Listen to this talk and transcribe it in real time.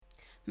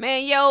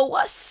Man, yo,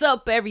 what's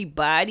up,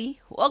 everybody?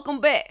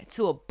 Welcome back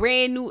to a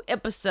brand new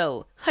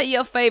episode of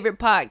your favorite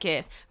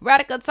podcast,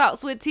 Radical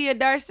Talks with Tia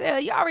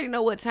Darcel. You already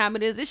know what time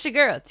it is. It's your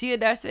girl, Tia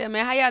Darcel,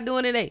 man. How y'all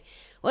doing today?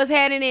 What's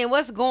happening?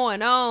 What's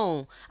going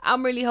on?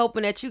 I'm really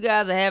hoping that you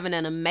guys are having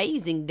an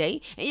amazing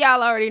day. And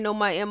y'all already know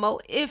my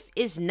MO. If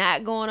it's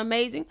not going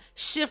amazing,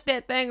 shift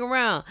that thing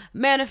around.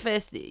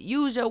 Manifest it.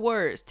 Use your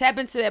words. Tap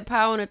into that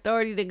power and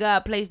authority that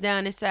God placed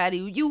down inside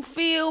of you. You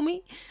feel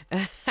me?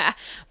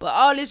 But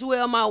all is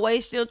well my way.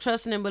 Still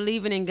trusting and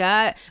believing in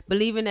God.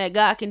 Believing that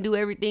God can do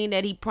everything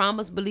that he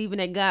promised. Believing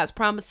that God's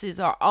promises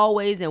are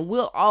always and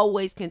will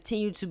always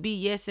continue to be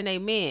yes and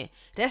amen.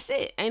 That's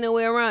it. Ain't no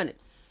way around it.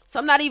 So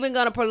I'm not even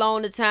going to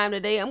prolong the time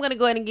today. I'm going to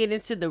go ahead and get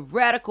into the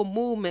radical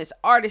movements,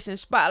 artists, and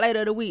spotlight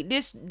of the week.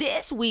 This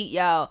week,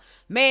 y'all.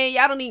 Man,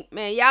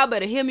 y'all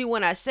better hear me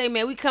when I say,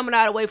 man, we coming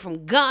all the way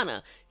from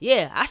Ghana.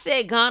 Yeah, I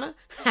said Ghana.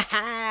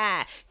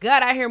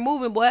 God out here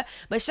moving, boy.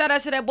 But shout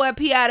out to that boy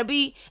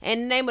P.I.B.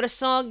 And the name of the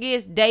song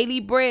is Daily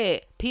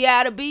Bread.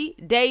 P.I.B.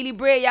 Daily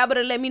Bread. Y'all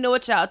better let me know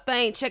what y'all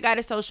think. Check out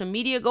his social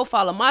media. Go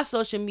follow my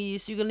social media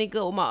so you can link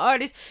up with my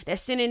artists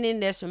that's sending in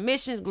their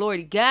submissions. Glory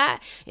to God.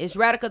 It's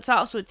Radical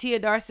Talks with Tia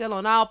Darcel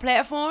on all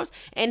platforms.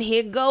 And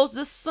here goes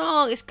the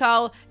song. It's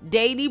called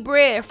Daily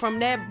Bread from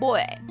that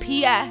boy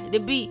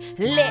P.I.B.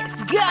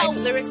 Let's go.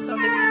 Lyrics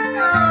on the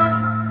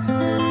beat.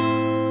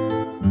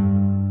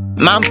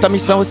 Mom, tell me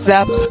so what's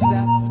up.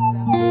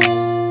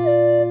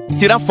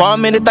 Sit down for a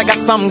minute, I got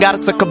something gotta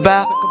talk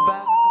about.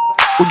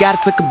 We gotta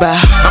talk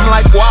about. I'm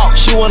like, wow,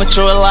 she wanna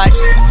throw it like.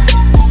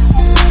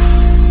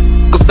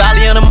 Cause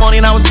early in the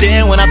morning I was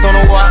there when I don't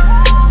know why.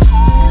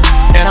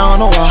 And I don't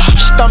know why.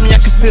 She told me I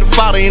could see the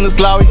Father in his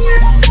glory.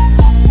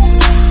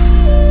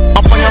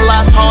 Up on your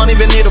life, I don't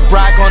even need to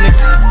brag on it.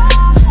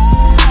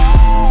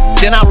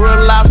 Then I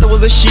realized it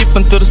was a shift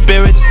into the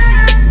spirit.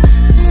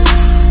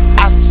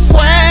 I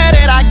swear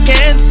that I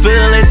can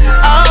feel it.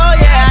 Oh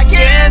yeah, I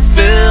can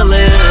feel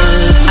it.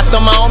 I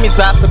told my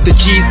homies I accepted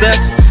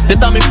Jesus. They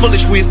thought me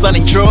foolish, we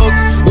selling drugs.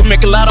 We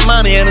make a lot of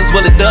money and it's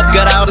well it up.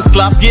 Got out this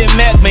club, get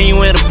mad, man, you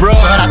ain't a bro.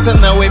 But I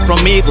turned away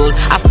from evil.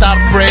 I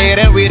started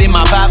praying and reading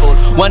my Bible.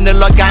 One day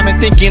Lord got me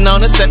thinking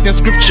on a second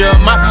scripture.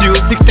 Matthew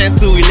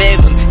 6:10-11.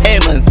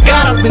 Amen.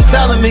 God has been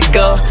telling me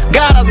go.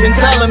 God has been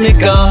telling me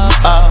go.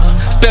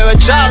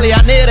 Spiritually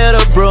I needed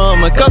a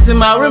broom. Cause in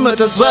my room it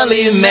was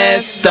really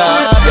messed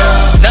up.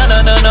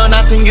 No,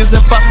 nothing is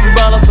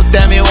impossible. So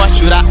tell me what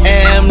should I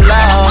am,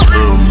 Lord.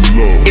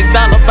 It's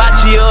all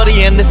about you,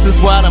 and this is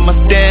what I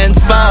must stand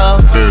for.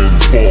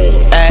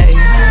 Hey,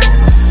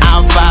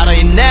 I'm Father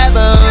in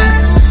heaven.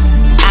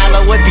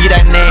 Hallowed be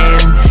thy name.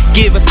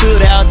 Give us to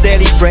our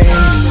daily bread.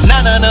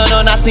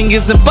 No, nothing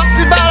is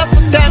impossible.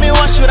 So tell me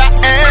what should I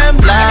am,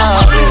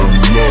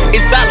 Lord.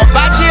 It's all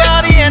about you,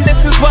 and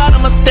this is what I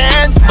must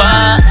stand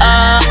for.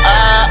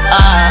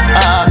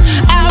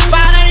 Our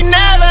Father in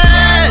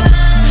heaven.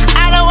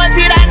 Hallowed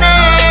be thy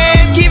name.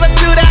 Give us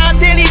to our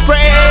daily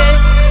bread.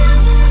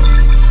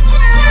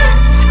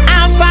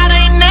 Our Father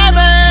in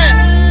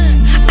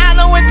heaven.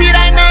 Hallowed be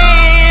thy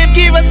name.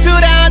 Give us to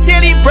our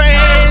daily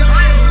bread.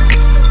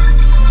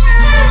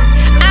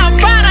 Our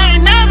Father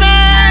in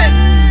heaven.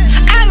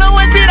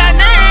 Hallowed be thy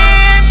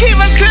name. Give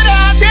us to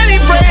our daily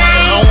bread.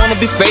 I don't wanna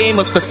be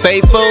famous but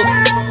faithful.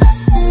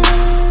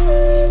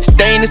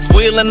 Stay in this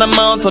wheel and I'm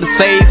on for this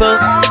favor.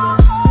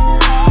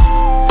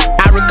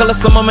 I recall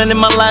some moment in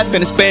my life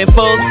and it's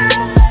painful.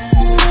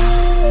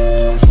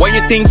 When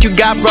you think you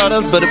got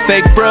brothers but a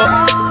fake bro.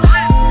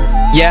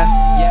 Yeah,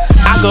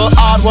 I go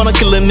hard, wanna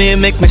kill me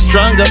and make me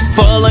stronger.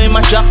 Following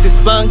my drop this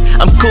song,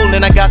 I'm cool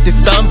and I got this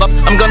thumb up.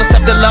 I'm gonna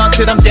serve the Lord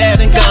till I'm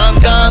dead and gone.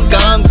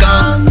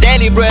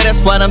 Daily bread,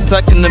 that's what I'm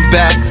talking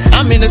about.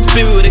 I'm in the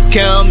spirit to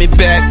count me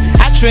back.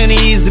 I train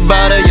easy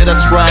butter, yeah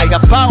that's right.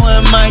 Got power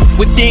and mind,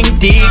 we think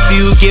deep, do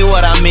you get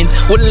what I mean?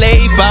 We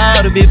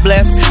labor to be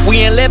blessed,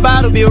 we ain't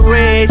labor to be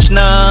rich.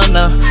 No.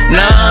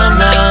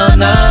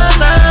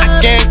 I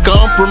can't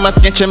compromise,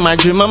 can't change my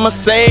dream. I'ma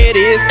say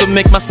this to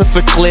make myself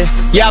clear.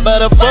 Y'all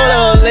better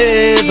follow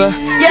live.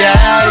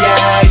 Yeah.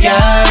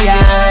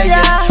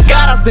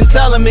 God has been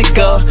telling me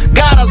go.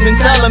 God has been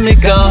telling me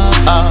go.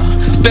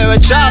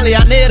 Spiritually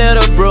I needed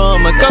a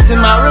broom. Cause in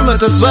my room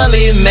it was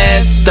really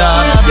messed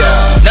up.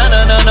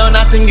 No,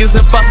 nothing is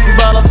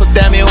impossible. So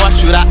tell me what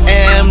should I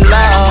am,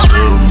 Lord.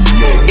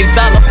 It's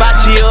all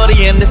about you,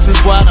 and this is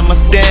what I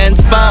must stand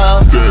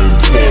for.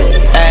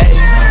 Hey,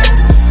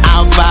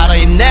 our Father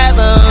in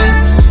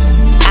heaven.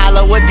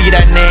 Hallowed be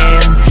thy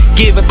name.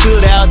 Give us to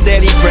our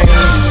daily bread.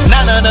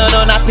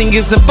 No, nothing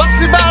is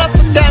impossible.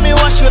 So tell me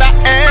what should I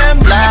am,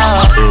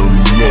 Lord.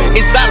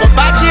 It's all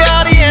about you,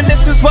 and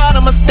this is what I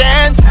must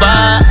stand for.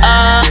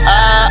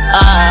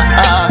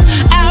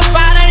 Our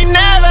Father in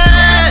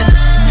heaven.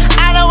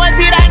 Hallowed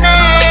be thy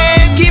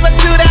name. Give us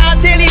to our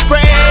daily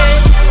bread.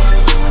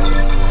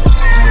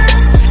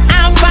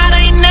 Our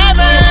Father in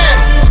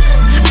heaven.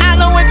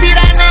 Hallowed be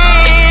thy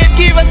name.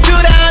 Give us to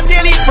our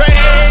daily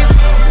bread.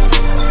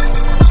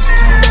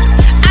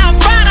 Our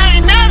Father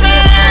in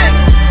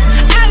heaven.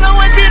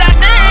 Hallowed be thy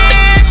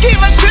name.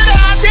 Give us to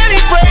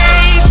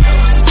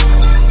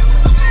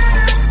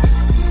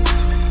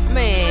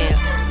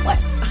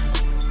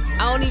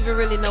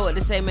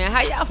yesterday, man.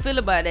 How y'all feel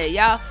about that?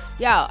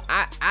 Y'all,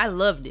 I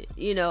loved it.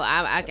 You know,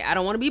 I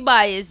don't want to be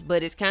biased,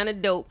 but it's kind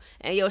of dope.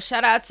 And yo,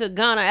 shout out to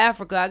Ghana,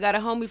 Africa. I got a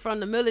homie from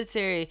the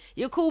military.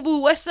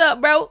 Yakubu, what's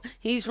up, bro?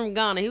 He's from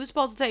Ghana. He was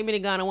supposed to take me to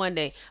Ghana one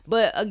day.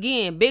 But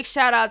again, big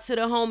shout out to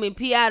the homie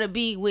P.I. to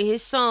B with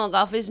his song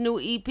off his new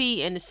EP.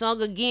 And the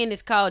song again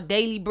is called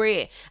Daily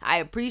Bread. I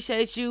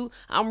appreciate you.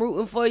 I'm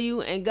rooting for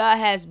you. And God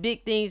has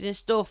big things in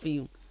store for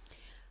you.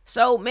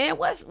 So, man,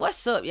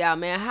 what's up, y'all,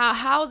 man?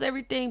 How's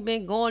everything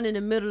been going in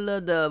the middle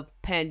of the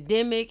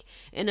pandemic,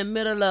 in the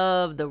middle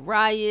of the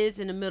riots,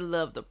 in the middle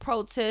of the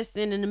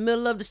protesting, in the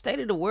middle of the state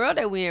of the world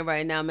that we're in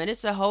right now, man?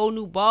 It's a whole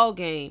new ball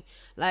game.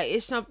 Like,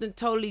 it's something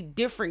totally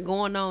different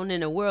going on in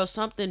the world,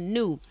 something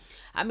new.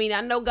 I mean,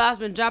 I know God's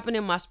been dropping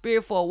in my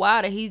spirit for a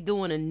while that he's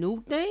doing a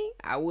new thing.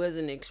 I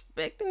wasn't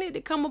expecting it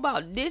to come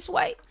about this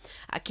way.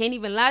 I can't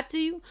even lie to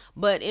you,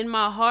 but in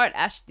my heart,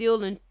 I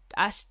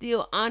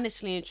still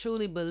honestly and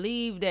truly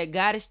believe that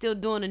God is still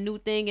doing a new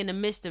thing in the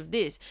midst of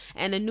this.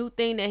 And the new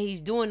thing that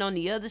he's doing on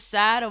the other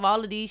side of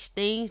all of these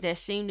things that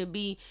seem to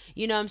be,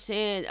 you know what I'm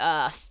saying,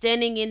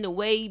 standing in the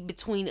way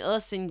between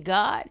us and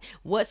God.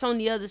 What's on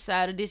the other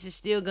side of this is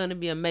still going to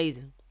be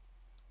amazing.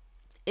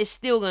 It's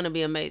still going to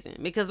be amazing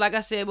because, like I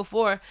said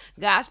before,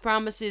 God's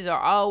promises are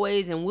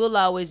always and will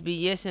always be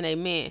yes and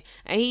amen.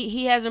 And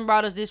he hasn't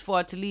brought us this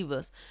far to leave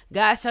us.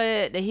 God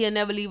said that he'll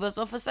never leave us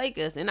or forsake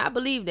us. And I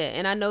believe that.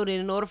 And I know that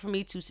in order for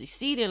me to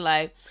succeed in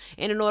life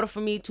and in order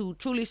for me to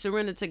truly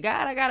surrender to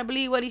God, I got to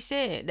believe what he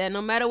said, that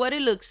no matter what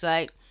it looks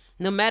like,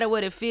 no matter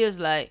what it feels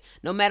like,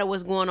 no matter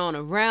what's going on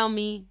around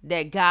me,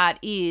 that God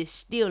is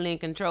still in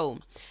control.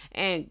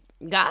 And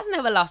God's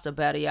never lost a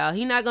battle, y'all.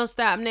 He's not going to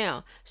stop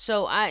now.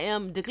 So I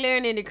am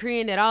declaring and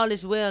decreeing that all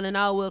is well and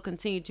all will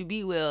continue to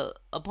be well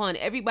upon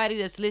everybody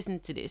that's listening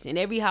to this. In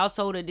every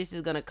household that this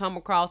is going to come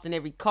across, in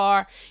every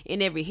car,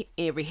 in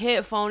every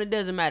headphone. It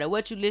doesn't matter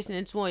what you're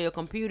listening to on your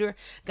computer.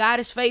 God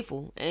is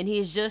faithful and he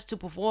is just to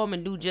perform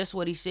and do just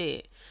what he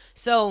said.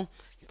 So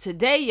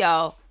today,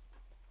 y'all,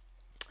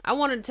 I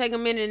wanted to take a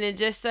minute and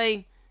just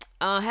say,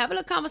 having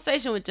a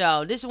conversation with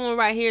y'all. This one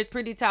right here is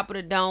pretty top of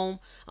the dome.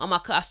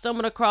 I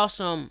stumbled across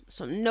some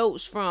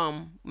notes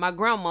from my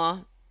grandma.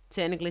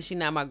 Technically, she's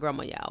not my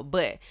grandma, y'all,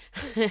 but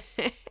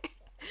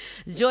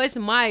Joyce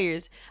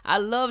Myers. I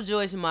love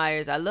Joyce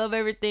Myers. I love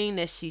everything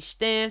that she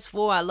stands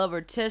for. I love her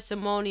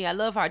testimony. I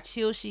love how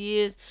chill she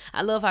is.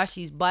 I love how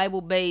she's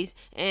Bible based.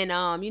 And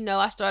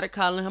I started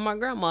calling her my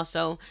grandma.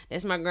 So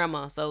that's my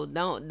grandma. So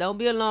don't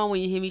be alone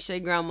when you hear me say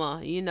grandma.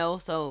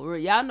 So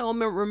y'all know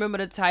remember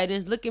the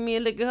Titans. Look at me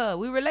and look at her.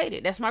 We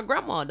related. That's my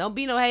grandma. Don't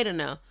be no hater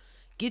now.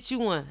 Get you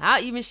one.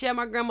 I'll even share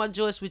my grandma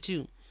Joyce with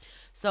you.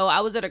 So I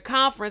was at a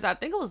conference. I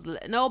think it was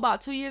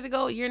about 2 years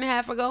ago, a year and a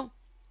half ago.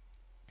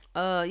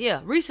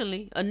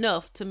 Recently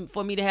enough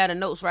for me to have the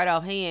notes right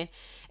offhand.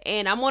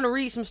 And I'm going to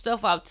read some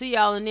stuff out to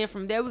y'all. And then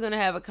from there, we're going to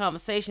have a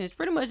conversation. It's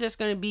pretty much just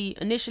going to be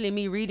initially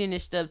me reading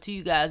this stuff to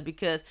you guys.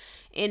 Because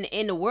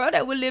in the world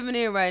that we're living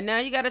in right now,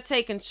 you got to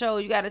take control.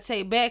 You got to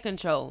take back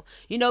control.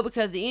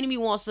 Because the enemy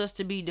wants us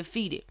to be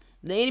defeated.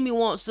 The enemy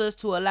wants us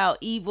to allow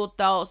evil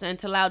thoughts and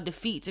to allow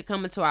defeat to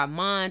come into our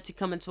mind, to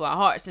come into our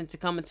hearts, and to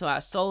come into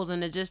our souls,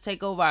 and to just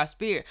take over our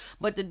spirit.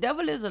 But the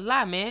devil is a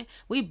lie, man.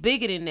 We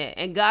bigger than that,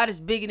 and God is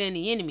bigger than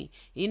the enemy.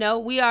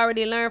 We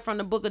already learned from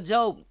the book of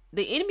Job,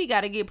 the enemy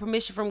got to get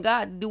permission from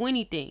God to do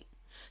anything.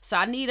 So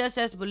I need us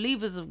as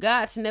believers of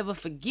God to never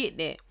forget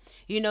that.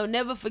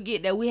 Never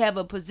forget that we have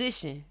a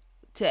position.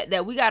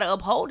 That we got to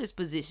uphold this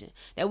position.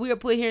 That we are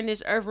put here in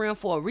this earth realm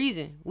for a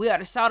reason. We are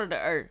the salt of the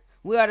earth.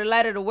 We are the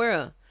light of the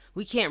world.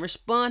 We can't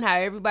respond how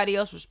everybody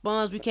else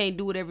responds. We can't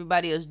do what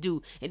everybody else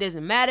do. It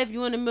doesn't matter if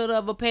you're in the middle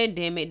of a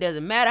pandemic. It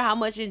doesn't matter how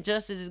much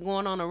injustice is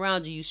going on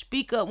around you. You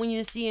speak up when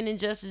you see an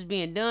injustice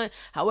being done.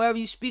 However,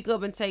 you speak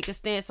up and take a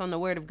stance on the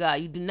word of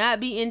God. You do not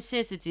be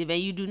insensitive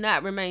and you do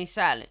not remain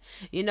silent.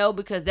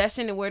 Because that's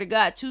in the word of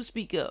God to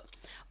speak up.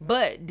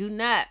 But do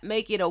not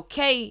make it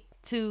okay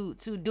to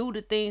do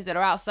the things that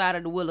are outside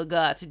of the will of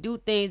God, to do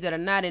things that are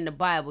not in the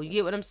Bible. You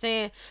get what I'm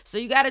saying? So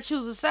you got to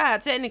choose a side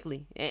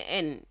technically,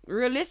 and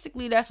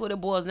realistically, that's what it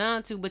boils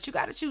down to. But you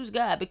got to choose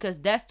God because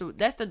that's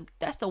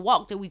the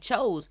walk that we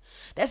chose.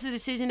 That's the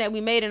decision that we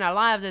made in our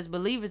lives as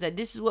believers, that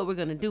this is what we're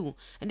gonna do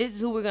and this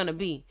is who we're gonna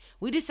be.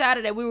 We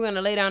decided that we were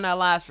gonna lay down our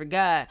lives for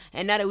God,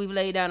 and now that we've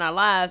laid down our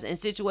lives in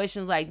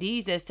situations like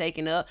these that's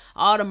taken up,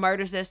 all the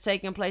murders that's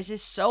taking place,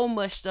 there's so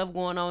much stuff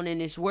going on in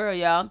this world,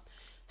 y'all.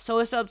 So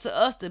it's up to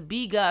us to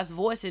be God's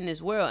voice in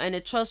this world and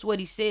to trust what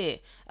he said.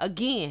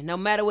 Again, no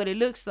matter what it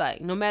looks like,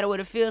 no matter what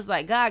it feels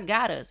like, God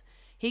got us.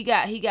 He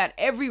got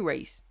every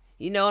race.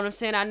 You know what I'm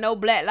saying? I know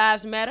Black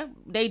Lives Matter.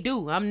 They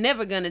do. I'm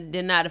never going to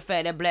deny the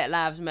fact that Black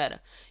Lives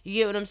Matter. You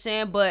get what I'm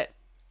saying? But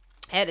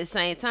at the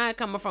same time,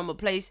 coming from a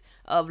place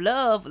of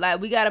love, like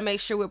we got to make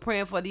sure we're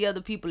praying for the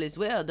other people as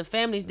well. The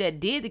families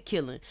that did the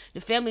killing, the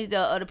families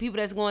that are the people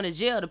that's going to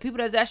jail, the people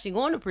that's actually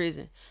going to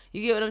prison.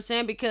 You get what I'm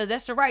saying? Because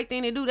that's the right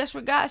thing to do. That's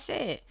what God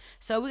said.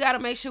 So we got to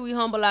make sure we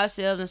humble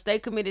ourselves and stay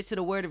committed to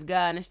the word of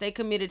God and stay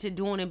committed to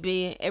doing and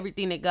being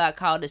everything that God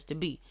called us to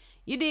be.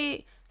 You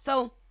did.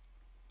 So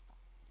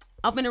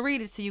I'm going to read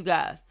this to you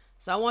guys.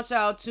 So I want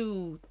y'all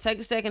to take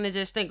a second and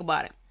just think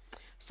about it.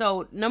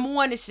 So number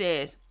 1, it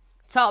says,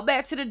 talk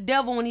back to the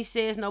devil when he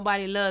says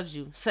nobody loves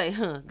you. Say,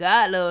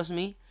 God loves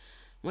me.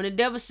 When the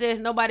devil says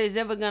nobody's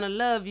ever gonna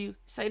love you,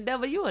 say,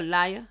 devil, you a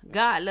liar.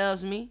 God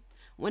loves me.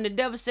 When the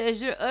devil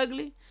says you're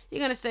ugly,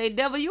 you're gonna say,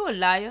 devil, you a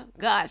liar.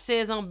 God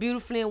says I'm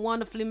beautifully and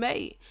wonderfully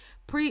made.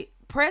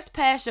 Press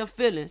past your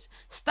feelings.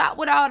 Stop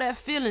with all that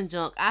feeling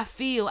junk. I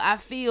feel.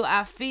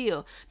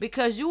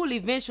 Because you will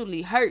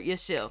eventually hurt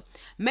yourself.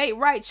 Make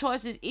right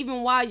choices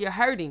even while you're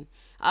hurting.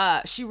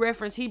 She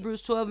referenced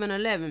Hebrews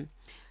 12:11.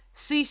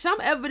 See some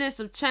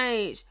evidence of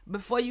change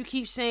before you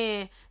keep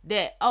saying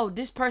that, oh,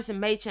 this person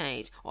may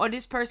change, or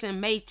this person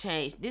may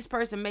change. This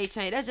person may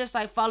change. That's just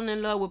like falling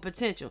in love with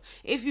potential.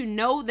 If you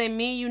know, they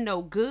mean you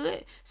know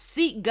good.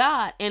 Seek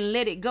God and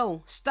let it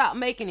go. Stop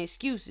making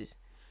excuses.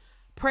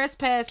 Press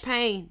past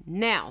pain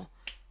now.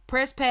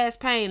 Press past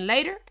pain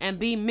later and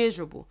be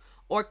miserable,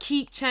 or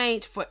keep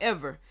change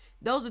forever.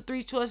 Those are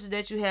 3 choices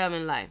that you have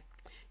in life.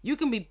 You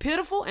can be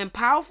pitiful and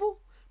powerful,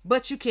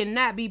 but you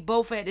cannot be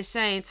both at the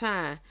same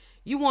time.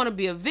 You want to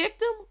be a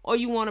victim or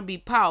you want to be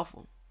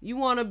powerful? You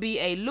want to be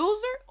a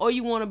loser or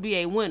you want to be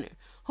a winner?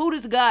 Who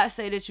does God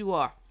say that you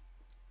are?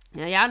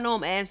 Now, y'all know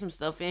I'm adding some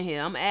stuff in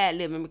here. I'm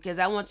ad-libbing because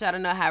I want y'all to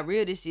know how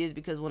real this is,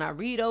 because when I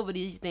read over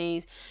these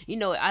things, you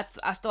know,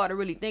 I start to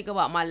really think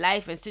about my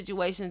life and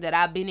situations that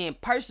I've been in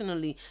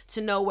personally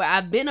to know where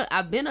I've been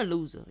a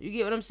loser. You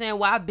get what I'm saying?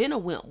 Where I've been a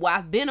wimp, where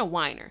I've been a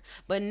whiner.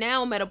 But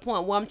now I'm at a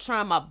point where I'm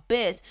trying my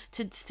best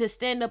to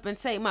stand up and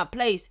take my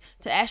place,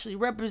 to actually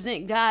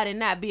represent God and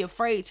not be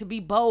afraid, to be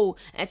bold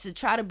and to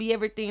try to be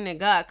everything that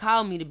God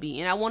called me to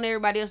be. And I want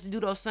everybody else to do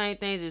those same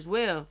things as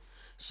well.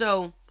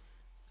 So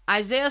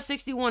Isaiah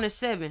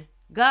 61:7.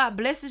 God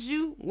blesses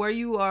you where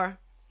you are.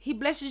 He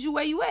blesses you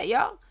where you at,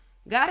 y'all.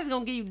 God is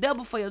going to give you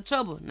double for your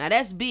trouble. Now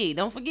that's big.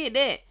 Don't forget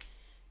that.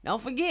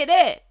 Don't forget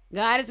that.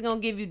 God is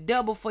going to give you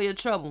double for your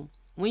trouble.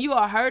 When you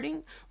are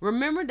hurting,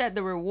 remember that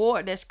the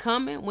reward that's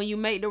coming when you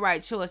make the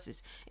right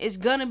choices, it's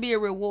going to be a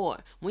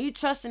reward. When you're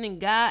trusting in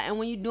God and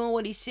when you're doing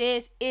what he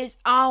says, it's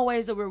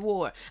always a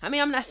reward. I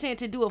mean, I'm not saying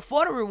to do it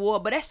for the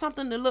reward, but that's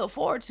something to look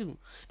forward to.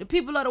 The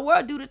people of the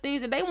world do the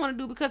things that they want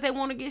to do because they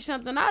want to get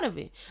something out of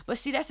it. But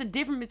see, that's the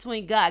difference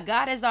between God.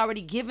 God has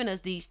already given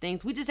us these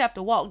things. We just have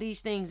to walk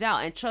these things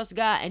out and trust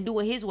God and do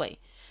it his way.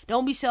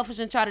 Don't be selfish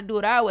and try to do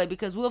it our way,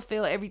 because we'll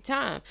fail every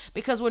time,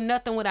 because we're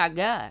nothing without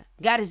God.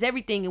 God is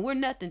everything and we're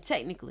nothing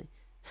technically.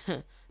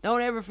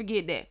 Don't ever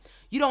forget that.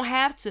 You don't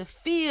have to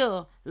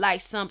feel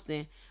like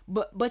something,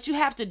 but you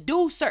have to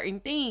do certain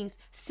things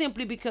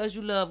simply because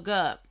you love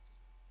God.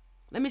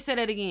 Let me say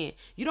that again.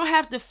 You don't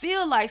have to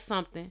feel like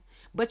something,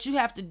 but you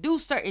have to do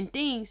certain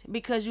things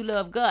because you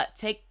love God.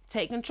 Take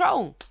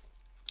control.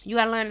 You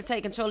got to learn to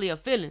take control of your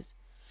feelings.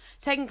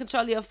 Taking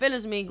control of your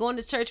feelings means going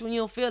to church when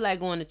you don't feel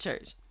like going to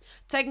church.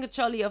 Taking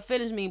control of your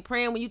feelings means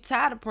praying when you're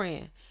tired of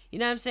praying. You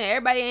know what I'm saying?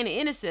 Everybody ain't an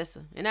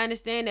intercessor. And I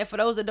understand that for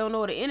those that don't know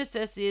what an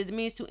intercessor is, it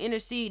means to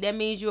intercede. That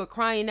means you are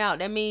crying out.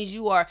 That means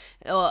you are,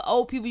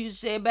 old people used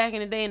to say back in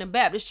the day in the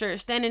Baptist church,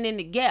 standing in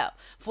the gap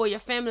for your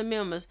family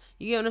members.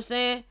 You get what I'm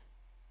saying?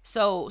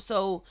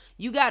 So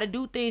you got to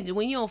do things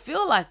when you don't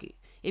feel like it.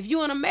 If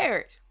you in a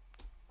marriage,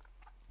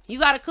 you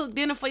got to cook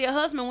dinner for your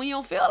husband when you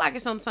don't feel like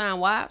it sometimes,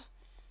 wives.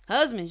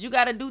 Husbands, you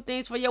got to do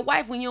things for your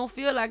wife when you don't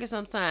feel like it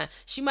sometimes.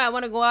 She might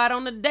want to go out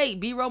on a date,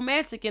 be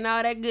romantic and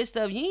all that good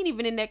stuff. You ain't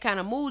even in that kind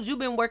of mood. You've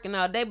been working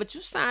all day, but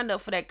you signed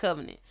up for that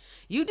covenant.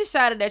 You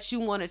decided that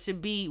you wanted to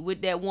be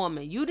with that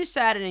woman. You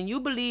decided and you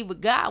believed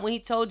with God when he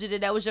told you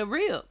that was your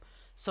rib.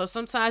 So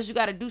sometimes you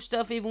got to do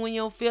stuff even when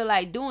you don't feel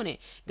like doing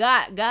it.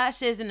 God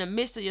says in the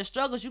midst of your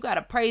struggles, you got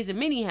to praise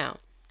him anyhow.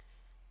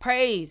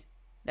 Praise.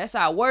 That's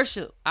our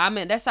worship.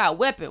 That's our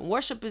weapon.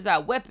 Worship is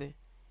our weapon.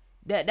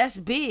 That's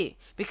big,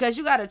 because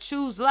you got to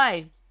choose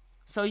life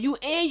so you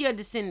and your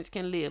descendants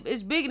can live.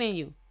 It's bigger than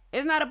you.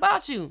 It's not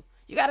about you.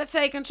 You got to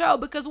take control,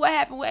 because what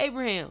happened with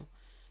Abraham?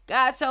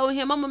 God told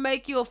him, I'm going to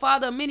make you a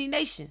father of many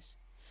nations.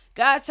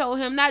 God told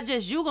him not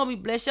just you going to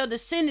be blessed, your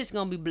descendants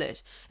going to be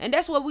blessed. And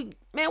that's what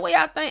where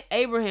y'all think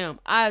Abraham,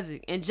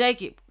 Isaac, and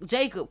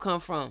Jacob come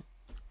from?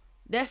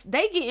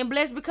 They getting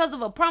blessed because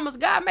of a promise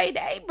God made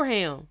to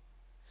Abraham.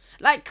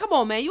 Like, come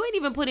on, man. You ain't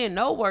even put in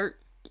no work.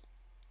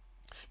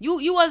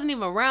 You wasn't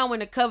even around when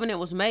the covenant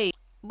was made,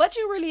 but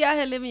you really out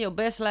here living your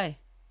best life.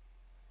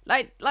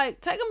 Like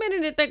take a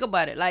minute and think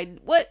about it. Like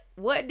what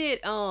did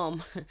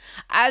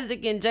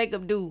Isaac and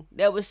Jacob do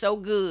that was so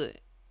good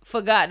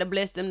for God to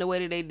bless them the way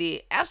that they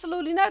did?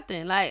 Absolutely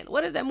nothing. Like,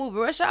 what is that movie,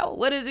 Rush Hour?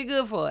 What is it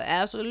good for?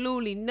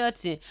 Absolutely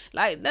nothing.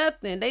 Like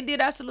nothing. They did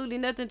absolutely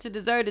nothing to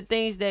deserve the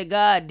things that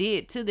God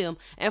did to them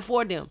and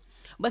for them.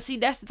 But see,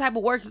 that's the type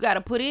of work you got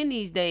to put in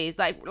these days.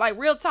 Like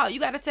real talk, you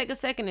got to take a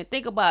second and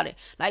think about it.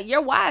 Like,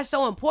 your why is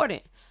so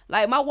important.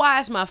 Like, my why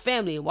is my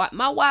family.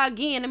 My why,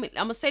 again, I'm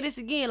going to say this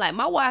again. Like,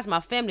 my why is my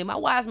family. My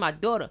why is my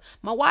daughter.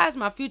 My why is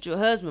my future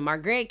husband, my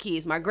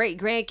grandkids, my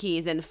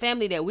great-grandkids, and the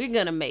family that we're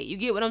going to make. You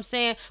get what I'm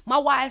saying? My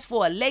why is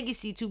for a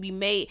legacy to be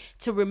made,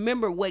 to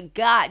remember what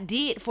God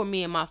did for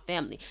me and my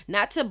family.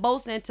 Not to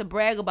boast and to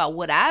brag about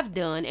what I've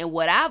done and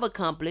what I've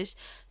accomplished.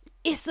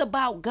 It's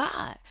about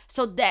God.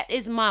 So that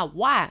is my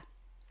why.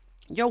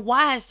 Your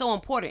why is so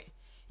important.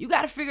 You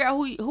got to figure out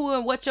who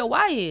and what your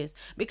why is.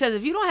 Because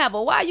if you don't have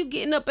a why, you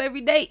getting up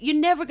every day, you're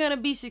never going to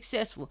be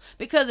successful.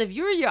 Because if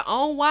you're your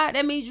own why,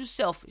 that means you're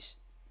selfish.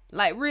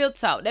 Like, real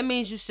talk, that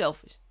means you're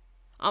selfish.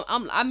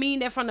 I mean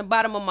that from the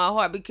bottom of my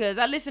heart, because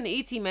I listen to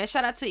E.T., man.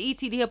 Shout out to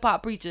E.T., the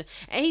hip-hop preacher.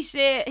 And he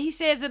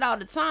says it all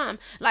the time.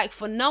 Like,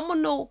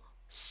 phenomenal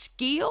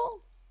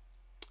skill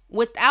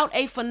without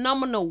a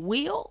phenomenal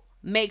will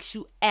makes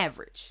you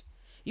average.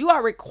 You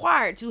are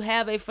required to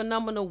have a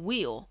phenomenal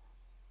will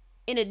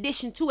in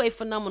addition to a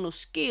phenomenal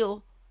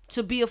skill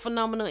to be a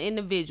phenomenal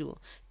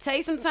individual.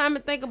 Take some time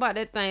and think about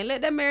that thing.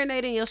 Let that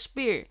marinate in your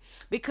spirit,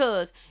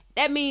 because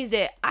that means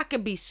that I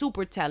could be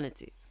super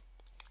talented.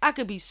 I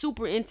could be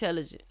super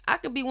intelligent. I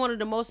could be one of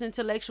the most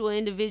intellectual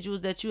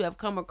individuals that you have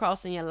come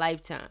across in your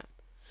lifetime.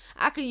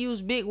 I could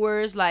use big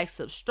words like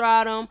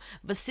substratum,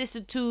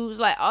 vicissitudes,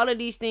 like all of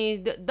these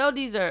things. Though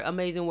these are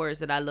amazing words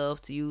that I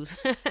love to use.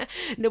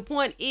 The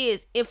point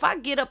is, if I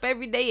get up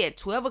every day at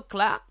 12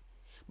 o'clock,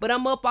 but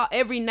I'm up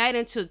every night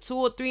until 2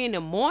 or 3 in the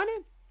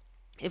morning,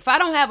 if I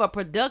don't have a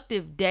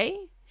productive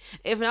day,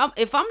 if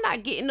I'm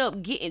not getting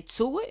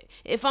to it,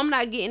 if I'm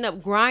not getting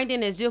up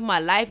grinding as if my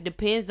life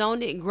depends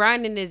on it,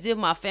 grinding as if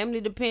my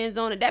family depends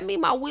on it, that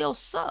means my will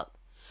suck.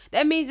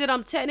 That means that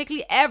I'm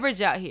technically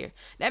average out here.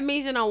 That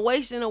means that I'm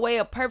wasting away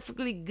a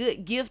perfectly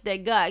good gift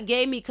that God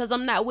gave me because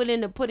I'm not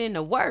willing to put in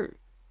the work.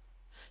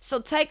 So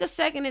take a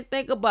second and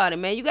think about it,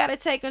 man. You got to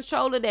take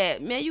control of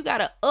that. Man, you got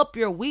to up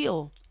your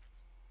will.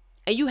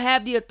 And you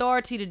have the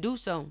authority to do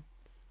so.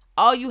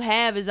 All you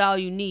have is all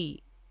you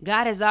need.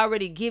 God has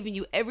already given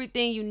you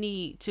everything you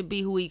need to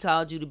be who he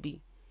called you to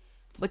be.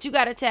 But you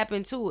got to tap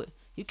into it.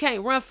 You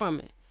can't run from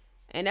it.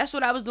 And that's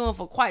what I was doing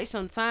for quite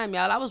some time,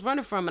 y'all. I was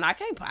running from it. I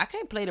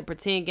can't play the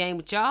pretend game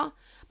with y'all.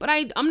 But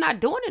I'm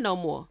not doing it no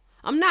more.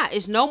 I'm not.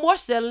 It's no more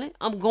settling.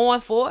 I'm going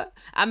for it.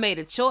 I made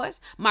a choice.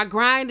 My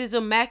grind is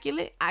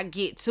immaculate. I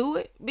get to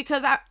it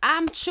because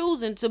I'm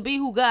choosing to be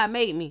who God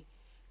made me.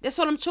 That's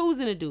what I'm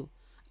choosing to do.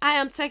 I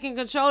am taking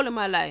control of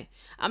my life.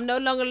 I'm no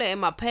longer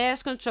letting my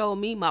past control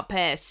me, my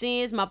past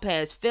sins, my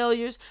past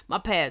failures, my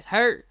past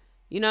hurt.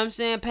 You know what I'm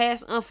saying?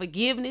 Past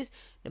unforgiveness.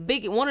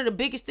 One of the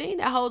biggest things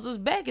that holds us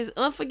back is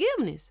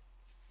unforgiveness.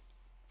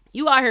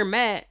 You out here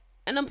mad,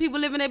 and them people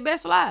living their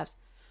best lives.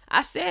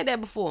 I said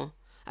that before.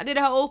 I did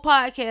a whole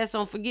podcast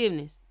on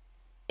forgiveness.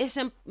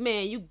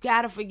 Man, you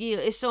gotta forgive.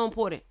 It's so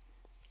important.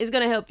 It's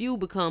going to help you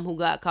become who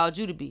God called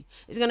you to be.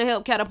 It's going to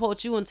help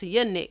catapult you into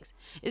your next.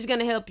 It's going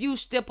to help you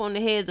step on the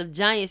heads of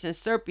giants and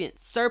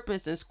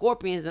serpents and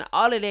scorpions and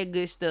all of that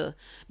good stuff.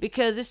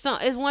 Because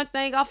it's one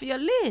thing off of your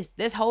list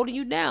that's holding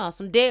you down.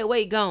 Some dead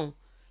weight gone.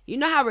 You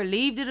know how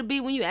relieved it'll be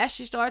when you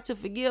actually start to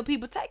forgive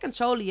people? Take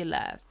control of your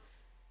lives.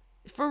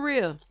 For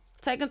real.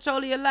 Take control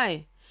of your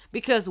life.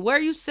 Because where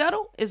you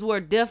settle is where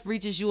death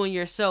reaches you in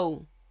your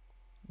soul.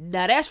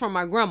 Now that's from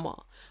my grandma.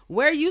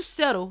 Where you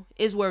settle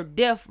is where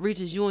death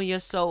reaches you in your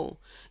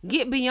soul.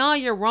 Get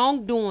beyond your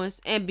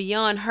wrongdoings and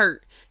beyond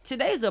hurt.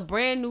 Today's a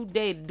brand new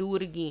day to do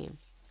it again.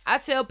 I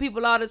tell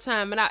people all the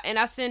time, and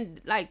I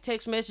send like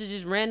text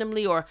messages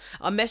randomly or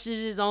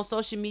messages on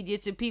social media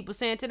to people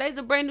saying today's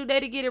a brand new day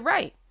to get it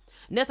right.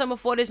 Nothing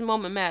before this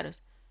moment matters.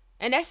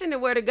 And that's in the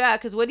word of God,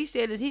 because what he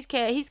said is he's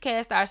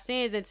cast our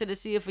sins into the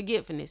sea of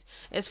forgetfulness.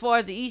 As far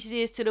as the east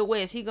is to the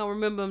west, he gonna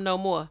remember them no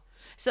more.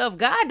 So if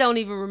God don't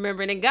even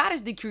remember it, and God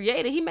is the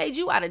creator, he made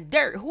you out of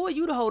dirt. Who are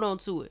you to hold on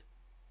to it?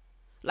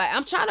 Like,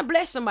 I'm trying to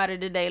bless somebody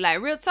today.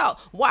 Like, real talk.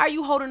 Why are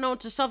you holding on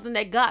to something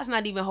that God's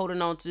not even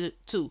holding on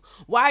to?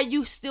 Why are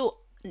you still,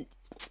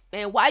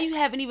 man, why you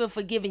haven't even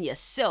forgiven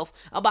yourself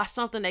about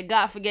something that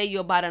God forgave you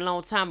about a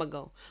long time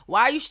ago?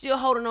 Why are you still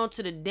holding on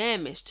to the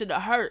damage, to the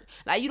hurt?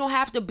 Like, you don't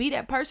have to be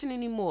that person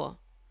anymore.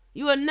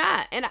 You are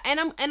not. And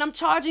I'm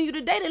charging you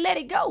today to let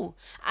it go.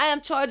 I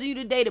am charging you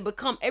today to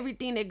become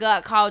everything that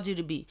God called you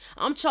to be.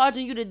 I'm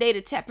charging you today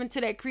to tap into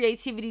that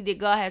creativity that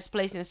God has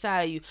placed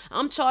inside of you.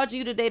 I'm charging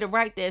you today to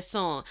write that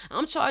song.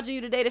 I'm charging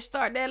you today to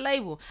start that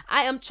label.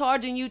 I am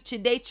charging you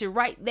today to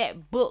write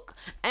that book.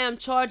 I am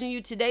charging you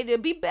today to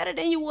be better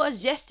than you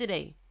was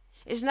yesterday.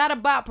 It's not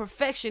about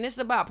perfection. It's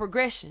about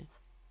progression.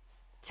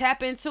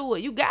 Tap into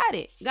it. You got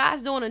it.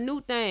 God's doing a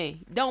new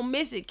thing. Don't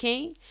miss it,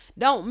 king.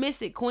 Don't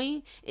miss it,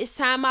 queen. It's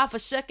time out for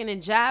shucking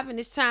and jiving.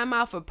 It's time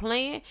out for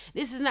playing.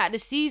 This is not the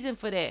season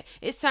for that.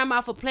 It's time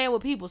out for playing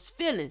with people's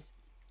feelings.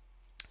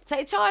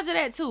 Take charge of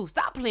that too.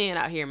 Stop playing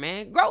out here,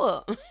 man. Grow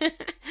up.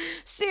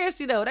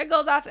 Seriously though, that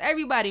goes out to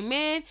everybody.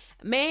 Man,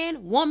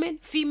 woman,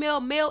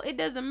 female, male. It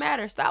doesn't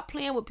matter. Stop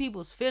playing with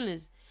people's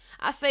feelings.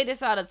 I say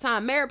this all the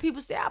time. Married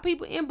people, stay out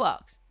people's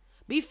inbox.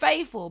 Be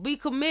faithful. Be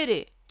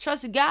committed.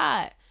 Trust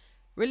God.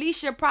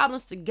 Release your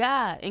problems to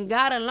God and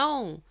God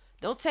alone.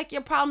 Don't take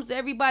your problems to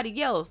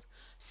everybody else.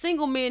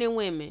 Single men and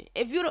women,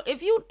 if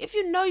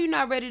you know you're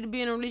not ready to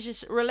be in a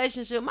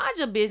relationship, mind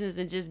your business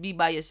and just be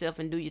by yourself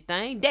and do your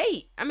thing.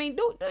 Date. I mean,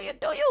 do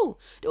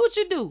what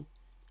you do.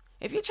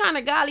 If you're trying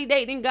to godly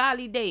date, then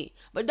godly date.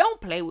 But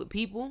don't play with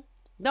people.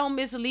 Don't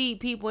mislead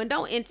people and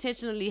don't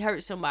intentionally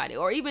hurt somebody,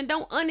 or even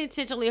don't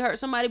unintentionally hurt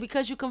somebody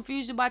because you're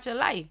confused about your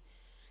life.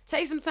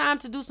 Take some time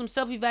to do some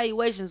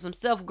self-evaluation, some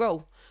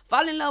self-growth.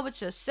 Fall in love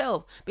with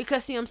yourself.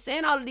 Because see, I'm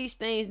saying all of these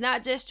things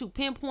not just to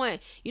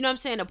pinpoint,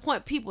 to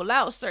point people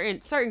out,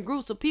 certain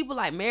groups of people,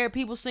 like married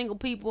people, single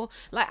people.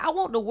 Like, I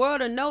want the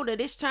world to know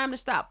that it's time to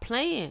stop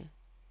playing.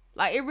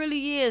 Like, it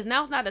really is.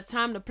 Now's not the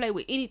time to play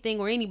with anything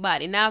or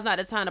anybody. Now's not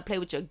the time to play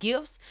with your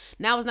gifts.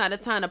 Now is not the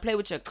time to play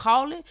with your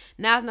calling.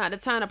 Now's not the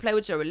time to play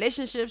with your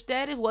relationship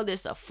status, whether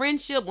it's a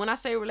friendship. When I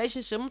say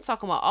relationship, I'm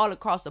talking about all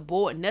across the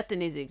board.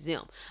 Nothing is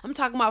exempt. I'm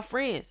talking about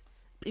friends.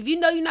 If you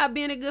know you're not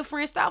being a good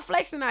friend, stop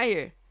flexing out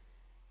here.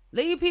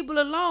 Leave people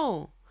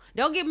alone.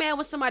 Don't get mad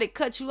when somebody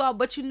cut you off,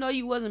 but you know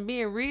you wasn't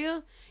being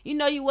real. You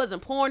know you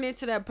wasn't pouring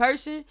into that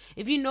person.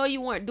 If you know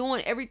you weren't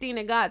doing everything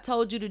that God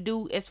told you to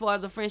do as far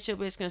as a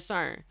friendship is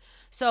concerned.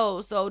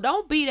 So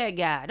don't be that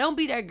guy. Don't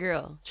be that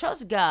girl.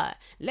 Trust God.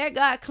 Let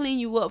God clean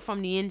you up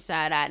from the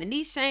inside out. And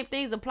these same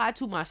things apply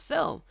to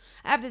myself.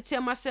 I have to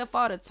tell myself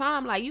all the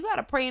time, like, you got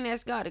to pray and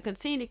ask God to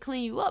continue to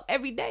clean you up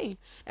every day.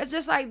 That's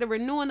just like the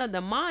renewing of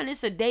the mind.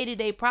 It's a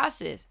day-to-day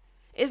process.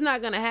 It's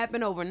not going to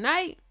happen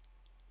overnight.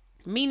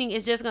 Meaning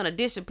it's just going to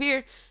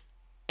disappear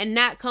and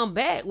not come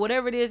back,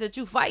 whatever it is that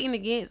you're fighting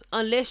against,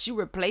 unless you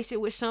replace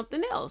it with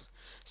something else.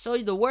 So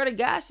the word of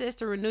God says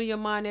to renew your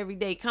mind every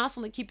day.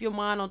 Constantly keep your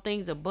mind on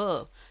things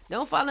above.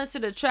 Don't fall into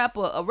the trap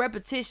of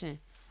repetition.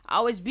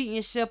 Always beating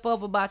yourself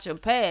up about your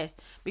past.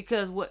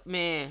 Because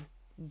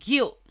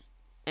guilt.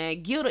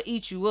 And guilt will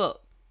eat you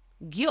up.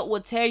 Guilt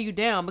will tear you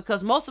down.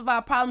 Because most of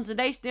our problems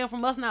today stem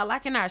from us not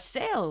liking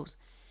ourselves.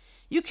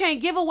 You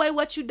can't give away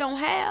what you don't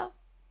have.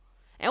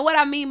 And what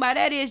I mean by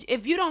that is,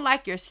 if you don't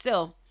like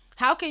yourself,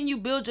 how can you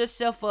build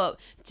yourself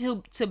up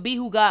to be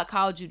who God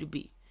called you to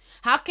be?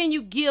 How can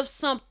you give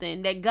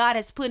something that God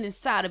has put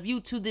inside of you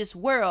to this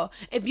world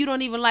if you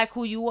don't even like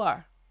who you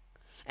are?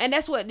 And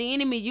that's what the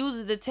enemy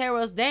uses to tear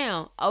us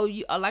down. Oh,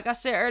 you, like I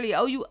said earlier,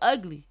 oh, you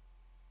ugly.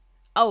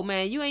 Oh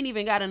man, you ain't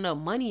even got enough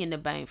money in the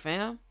bank,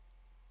 fam.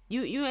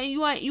 You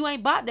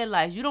ain't bought that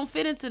life. You don't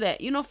fit into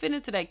that. You don't fit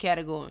into that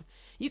category.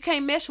 You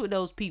can't mesh with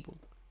those people.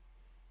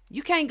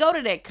 You can't go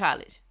to that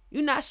college.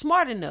 You're not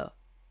smart enough.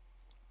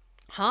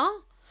 Huh?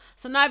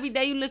 So now every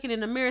day you looking in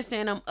the mirror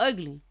saying I'm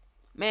ugly.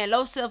 Man,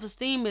 low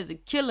self-esteem is a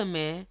killer,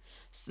 man.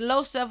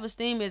 Low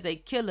self-esteem is a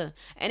killer.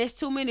 And it's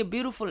too many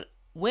beautiful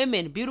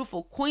women,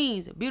 beautiful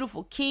queens,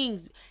 beautiful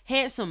kings,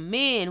 handsome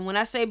men. When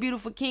I say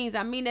beautiful kings,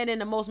 I mean that in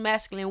the most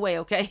masculine way,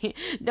 okay?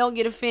 Don't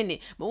get offended.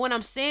 But when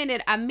I'm saying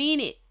that, I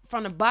mean it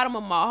from the bottom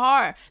of my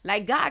heart.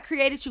 Like, God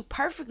created you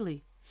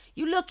perfectly.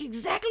 You look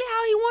exactly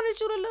how he wanted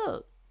you to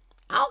look.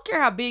 I don't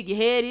care how big your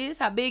head is,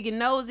 how big your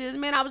nose is,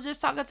 man. I was just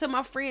talking to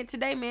my friend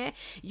today, man.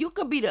 You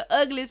could be the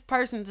ugliest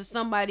person to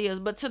somebody else,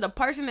 but to the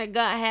person that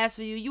God has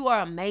for you, you are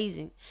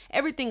amazing.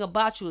 Everything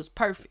about you is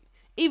perfect,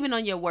 even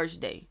on your worst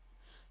day.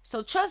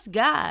 So trust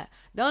God.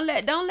 Don't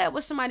let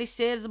what somebody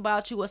says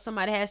about you, what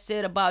somebody has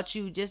said about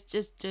you,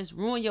 just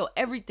ruin your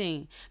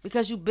everything.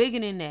 Because you bigger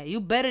than that. You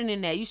better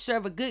than that. You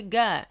serve a good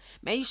God,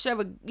 man. You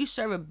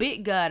serve a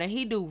big God, and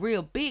he do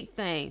real big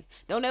things.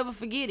 Don't ever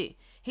forget it.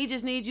 He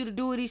just needs you to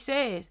do what he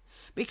says.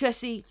 Because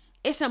see,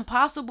 it's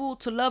impossible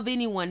to love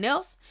anyone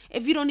else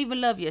if you don't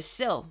even love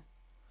yourself.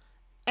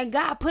 And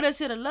God put us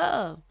here to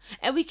love.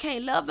 And we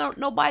can't love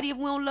nobody if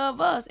we don't love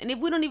us. And if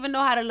we don't even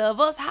know how to love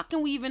us, how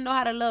can we even know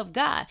how to love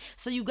God?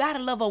 So you got to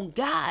love on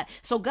God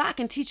so God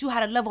can teach you how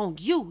to love on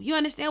you. You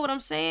understand what I'm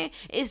saying?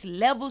 It's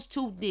levels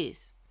to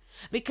this.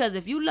 Because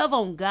if you love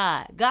on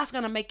God, God's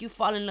going to make you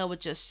fall in love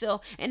with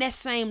yourself. And that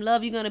same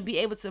love you're going to be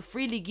able to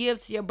freely give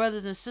to your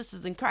brothers and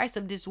sisters in Christ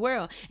of this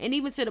world. And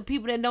even to the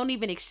people that don't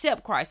even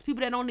accept Christ,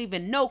 people that don't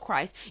even know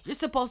Christ. You're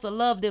supposed to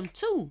love them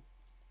too.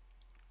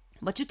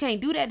 But you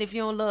can't do that if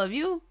you don't love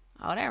you.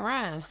 Oh, that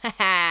rhyme.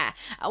 I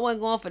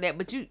wasn't going for that,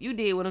 but you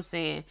did what I'm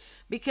saying.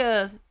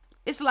 Because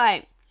it's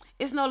like,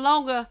 it's no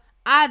longer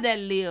I that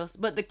lives,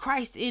 but the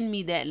Christ in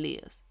me that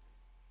lives.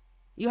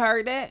 You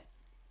heard that?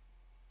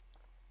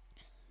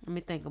 Let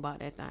me think about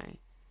that thing.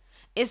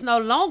 It's no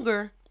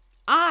longer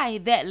I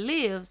that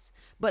lives,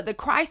 but the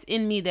Christ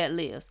in me that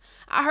lives.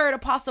 I heard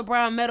Apostle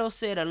Brian Meadows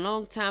said a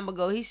long time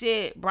ago. He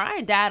said,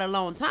 Brian died a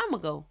long time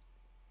ago.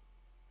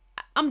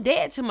 I'm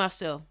dead to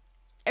myself.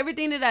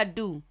 Everything that I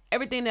do,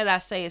 everything that I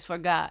say is for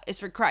God. It's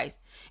for Christ.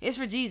 It's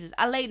for Jesus.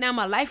 I laid down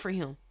my life for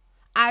him.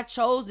 I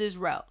chose this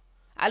route.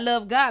 I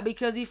love God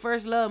because he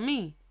first loved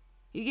me.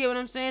 You get what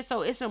I'm saying?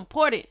 So it's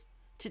important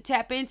to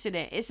tap into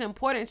that. It's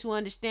important to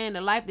understand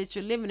the life that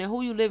you're living and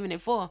who you're living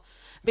it for.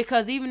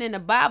 Because even in the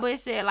Bible, it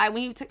said, like,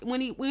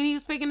 when he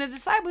was picking the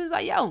disciples, he was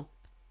like, yo,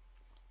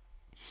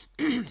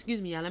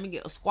 excuse me, y'all, let me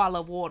get a squall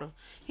of water.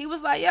 He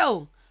was like,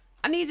 yo,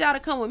 I need y'all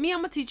to come with me. I'm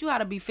going to teach you how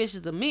to be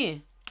fishers of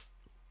men.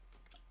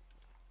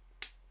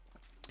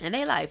 And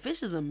they like,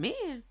 fishers of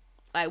men?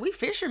 Like, we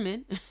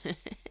fishermen.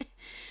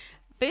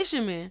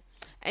 Fishermen.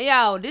 And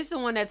y'all, this is the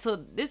one that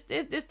took, this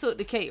took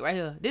the cake right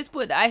here. This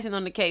put the icing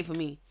on the cake for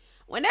me.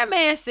 When that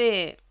man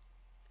said,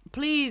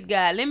 please,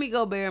 God, let me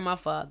go bury my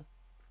father.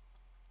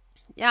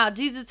 Y'all,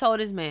 Jesus told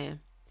this man,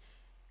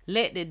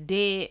 let the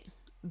dead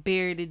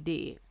bury the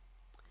dead.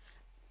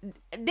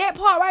 That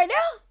part right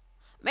there,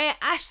 man,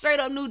 I straight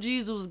up knew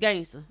Jesus was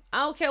gangster. I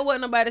don't care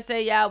what nobody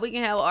say, y'all. We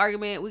can have an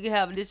argument. We can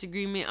have a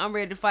disagreement. I'm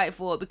ready to fight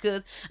for it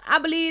because I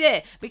believe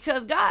that.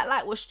 Because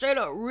God was straight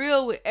up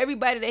real with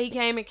everybody that he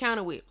came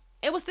encounter with.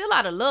 It was still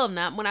out of love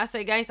now. When I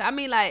say gangster, I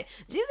mean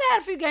Jesus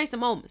had a few gangster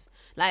moments.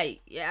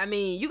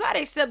 You got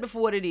to accept it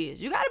for what it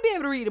is. You got to be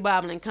able to read the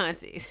Bible in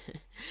context.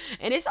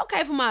 And it's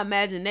okay for my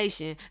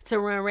imagination to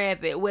run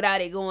rampant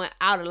without it going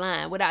out of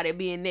line, without it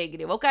being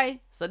negative, okay?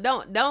 So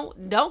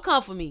don't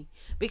come for me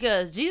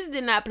because Jesus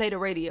did not play the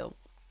radio.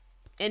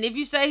 And if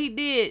you say he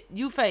did,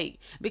 you fake.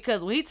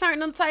 Because when he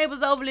turned them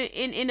tables over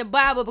in the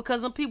Bible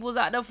because some people was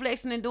out there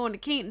flexing and doing the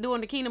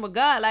kingdom of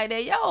God like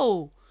that,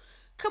 yo,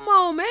 come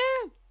on, man.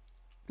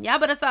 Y'all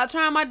better stop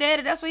trying my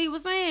daddy. That's what he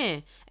was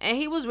saying. And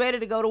he was ready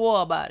to go to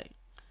war about it.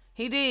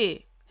 He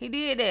did. He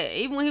did that.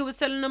 Even when he was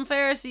telling them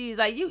Pharisees,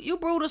 you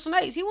brutal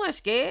snakes, he wasn't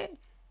scared.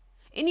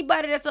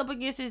 Anybody that's up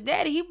against his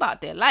daddy, he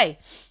about that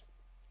life.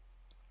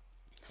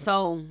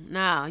 So,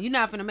 nah, you're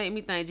not finna make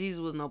me think Jesus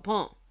was no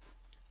punk.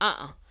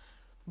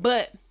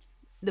 But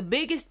the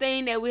biggest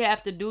thing that we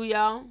have to do,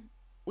 y'all,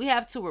 we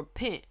have to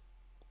repent.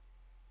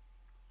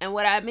 And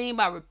what I mean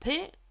by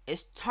repent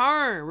is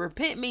turn.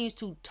 Repent means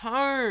to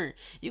turn.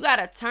 You got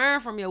to turn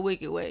from your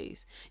wicked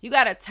ways. You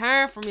got to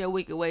turn from your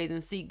wicked ways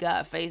and seek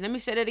God's face. Let me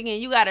say that again.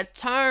 You got to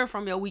turn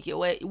from your wicked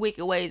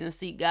ways and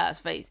seek God's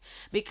face.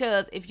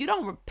 Because if you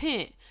don't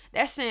repent,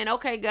 that's saying,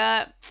 okay,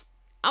 God,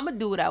 I'm going to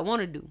do what I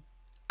want to do.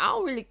 I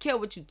don't really care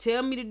what you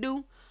tell me to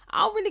do. I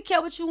don't really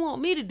care what you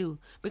want me to do.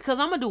 Because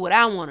I'm going to do what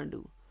I want to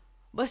do.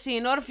 But see,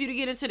 in order for you to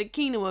get into the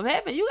kingdom of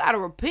heaven, you got to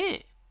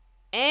repent.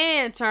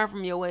 And turn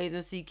from your ways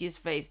and seek his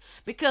face.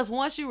 Because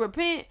once you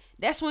repent,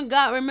 that's when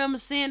God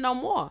remembers sin no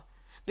more.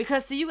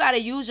 Because see, you got to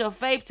use your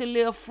faith to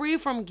live free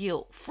from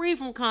guilt, free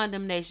from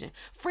condemnation,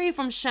 free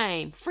from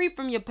shame, free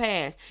from your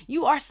past.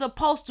 You are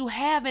supposed to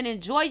have and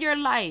enjoy your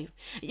life.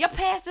 Your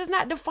past does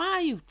not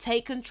define you.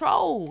 Take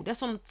control.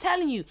 That's what I'm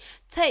telling you.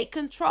 Take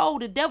control.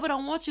 The devil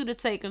don't want you to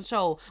take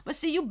control. But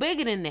see, you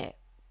bigger than that.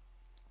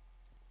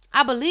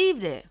 I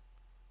believe that.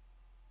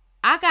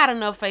 I got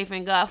enough faith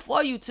in God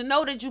for you to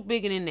know that you're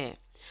bigger than that.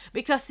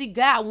 Because see,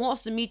 God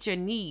wants to meet your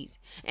needs.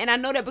 And I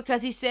know that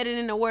because he said it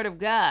in the word of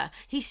God.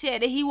 He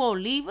said that he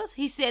won't leave us.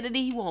 He said that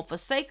he won't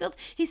forsake us.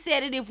 He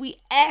said that if we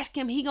ask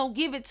him, he gonna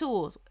give it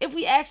to us. If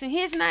we ask in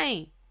his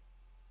name.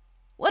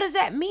 What does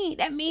that mean?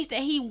 That means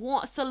that he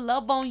wants to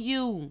love on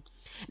you.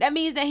 That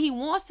means that he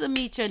wants to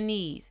meet your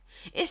needs.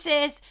 It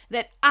says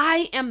that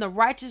I am the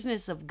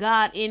righteousness of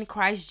God in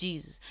Christ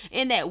Jesus,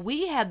 and that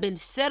we have been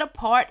set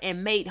apart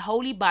and made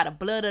holy by the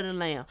blood of the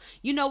Lamb.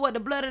 You know what the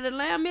blood of the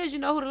Lamb is? You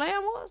know who the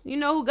Lamb was? You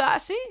know who God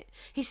sent?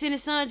 He sent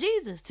his son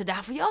Jesus to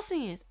die for your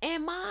sins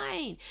and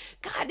mine.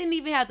 God didn't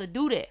even have to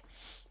do that.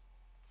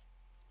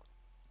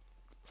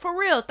 For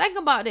real, think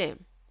about that.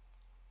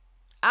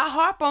 I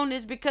harp on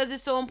this because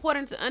it's so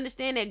important to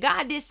understand that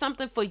God did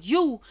something for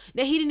you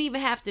that he didn't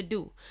even have to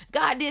do.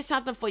 God did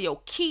something for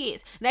your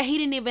kids that he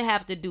didn't even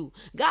have to do.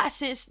 God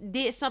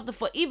did something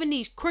for even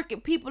these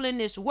crooked people in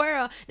this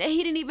world that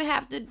he didn't even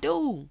have to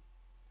do.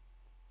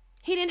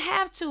 He didn't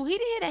have to. He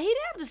didn't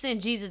have to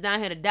send Jesus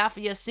down here to die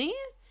for your sins.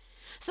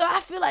 So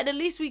I feel like the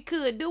least we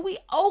could do, we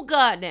owe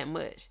God that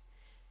much.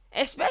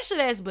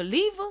 Especially as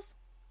believers.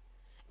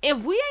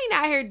 If we ain't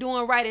out here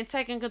doing right and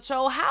taking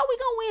control, how are we going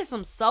to win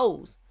some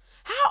souls?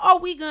 How are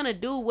we going to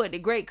do what the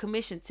Great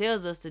Commission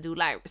tells us to do?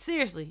 Like,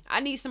 seriously, I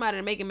need somebody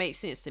to make it make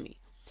sense to me.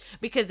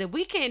 Because if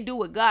we can't do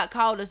what God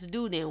called us to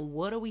do, then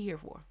what are we here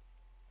for?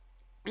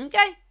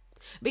 Okay?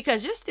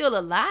 Because you're still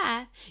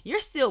alive. You're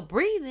still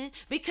breathing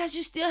because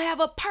you still have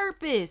a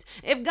purpose.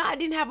 If God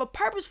didn't have a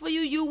purpose for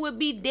you, you would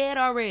be dead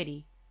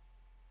already.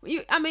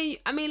 I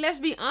mean, let's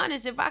be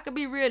honest. If I could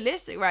be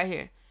realistic right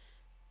here.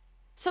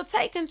 So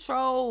take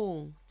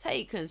control.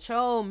 Take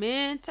control,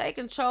 men. Take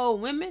control,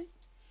 women.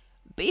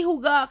 Be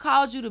who God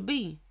called you to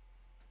be.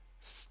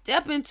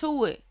 Step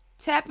into it.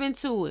 Tap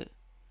into it.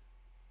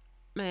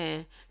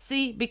 Man,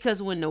 see, because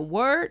when the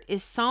word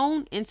is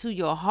sown into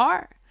your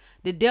heart,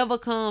 the devil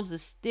comes to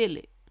steal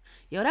it.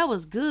 Yo, that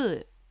was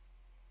good.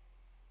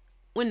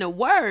 When the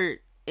word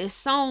is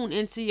sown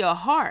into your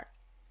heart,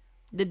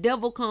 the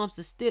devil comes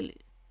to steal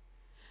it.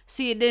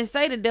 See, it didn't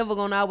say the devil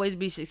gonna always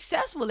be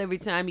successful every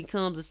time he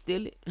comes to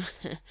steal it.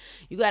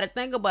 You gotta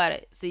think about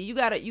it. See, you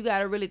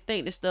gotta really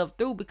think this stuff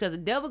through because the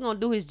devil gonna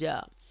do his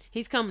job.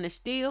 He's coming to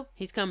steal,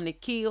 he's coming to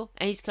kill,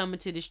 and he's coming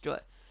to destroy.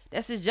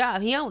 That's his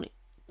job. He own it.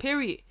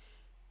 Period.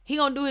 He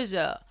gonna do his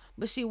job.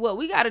 But see, what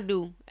we gotta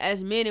do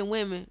as men and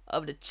women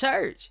of the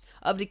church,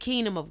 of the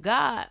kingdom of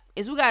God,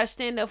 is we gotta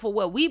stand up for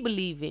what we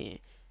believe in,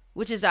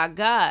 which is our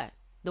God,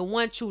 the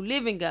one true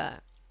living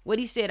God. What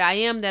he said, I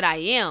am that I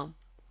am.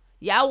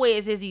 Yahweh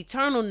is his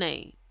eternal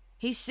name.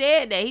 He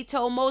said that. He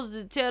told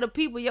Moses to tell the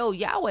people, yo,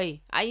 Yahweh,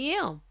 I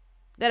am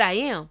that I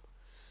am.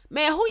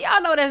 Man, who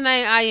y'all know that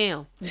name I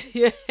am? Who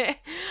you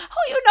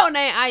know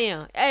name I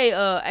am?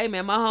 Hey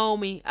man, my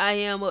homie I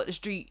am up the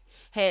street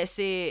had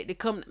said to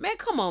come. Man,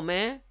 come on,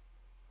 man.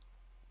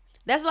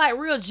 That's like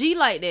real G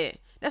like that.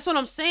 That's what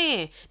I'm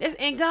saying.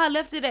 And God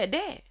left it at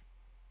that.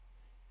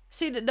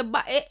 See,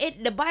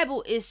 the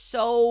Bible is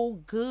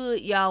so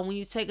good, y'all, when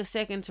you take a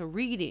second to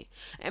read it.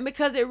 And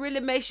because it really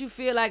makes you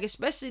feel like,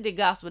 especially the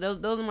gospel,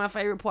 those are my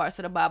favorite parts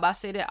of the Bible. I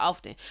say that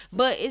often.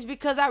 But it's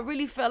because I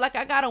really felt like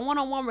I got a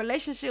one-on-one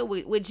relationship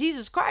with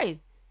Jesus Christ.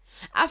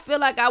 I feel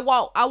like I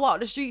walk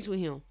the streets with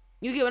him.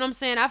 You get what I'm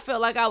saying? I felt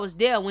like I was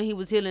there when he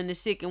was healing the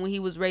sick and when he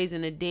was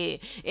raising the dead.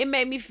 It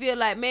made me feel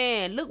like,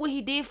 man, look what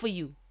he did for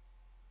you.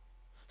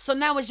 So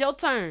now it's your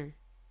turn.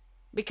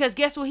 Because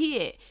guess what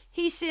he at?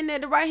 He's sitting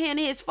at the right hand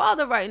of his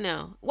Father right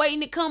now,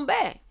 waiting to come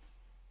back.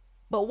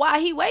 But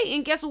while he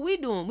waiting, guess what we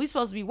doing? We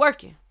supposed to be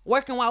working.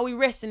 Working while we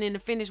resting in the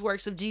finished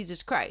works of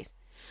Jesus Christ.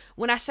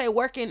 When I say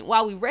working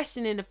while we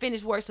resting in the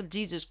finished works of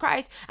Jesus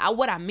Christ,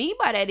 what I mean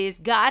by that is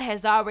God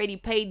has already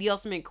paid the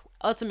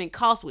ultimate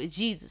cost with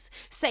Jesus.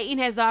 Satan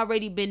has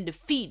already been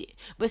defeated.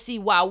 But see,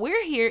 while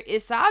we're here,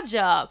 it's our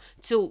job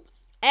to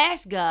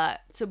ask God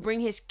to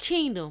bring his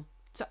kingdom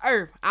to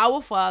earth.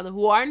 Our Father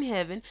who art in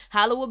heaven,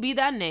 hallowed be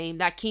thy name.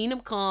 Thy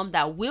kingdom come,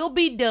 thy will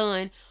be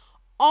done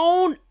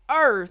on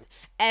earth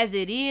as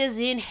it is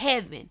in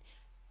heaven.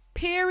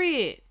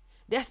 Period.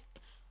 That's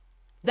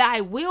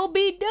thy will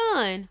be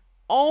done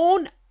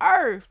on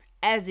earth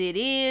as it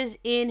is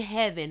in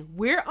heaven.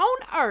 We're on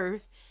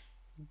earth.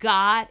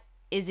 God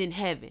is in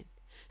heaven.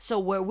 So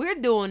what we're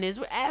doing is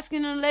we're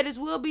asking him to let his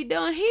will be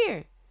done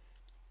here.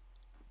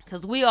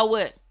 Because we are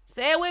what?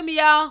 Say it with me,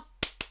 y'all.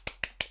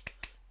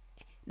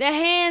 The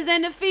hands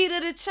and the feet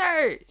of the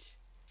church.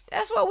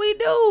 That's what we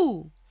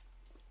do.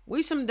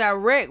 We some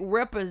direct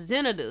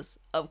representatives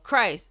of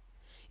Christ.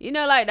 You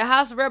know, like the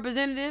House of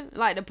Representatives,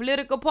 like the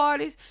political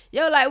parties.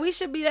 Yo, like we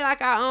should be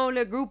like our own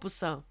little group or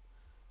something.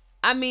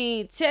 I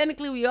mean,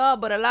 technically we are,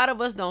 but a lot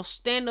of us don't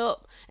stand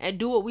up and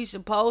do what we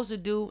supposed to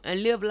do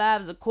and live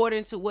lives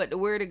according to what the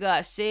word of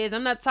God says.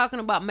 I'm not talking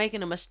about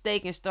making a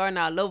mistake and starting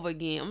all over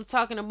again. I'm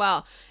talking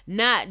about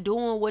not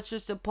doing what you're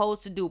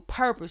supposed to do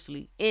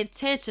purposely,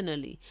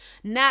 intentionally,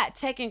 not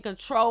taking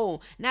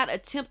control, not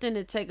attempting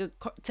to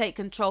take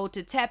control,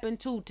 to step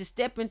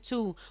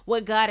into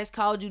what God has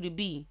called you to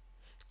be,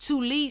 to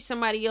lead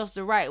somebody else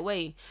the right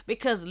way.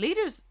 Because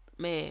leaders,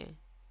 man,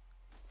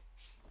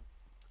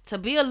 to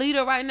be a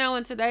leader right now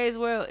in today's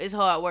world is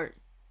hard work.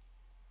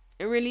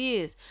 It really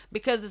is.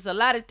 Because it's a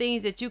lot of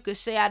things that you could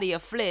say out of your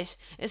flesh.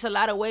 It's a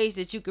lot of ways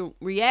that you can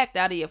react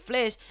out of your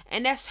flesh.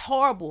 And that's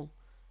horrible.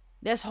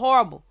 That's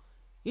horrible.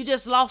 You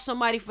just lost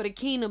somebody for the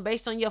kingdom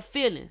based on your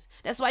feelings.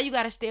 That's why you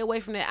got to stay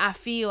away from that what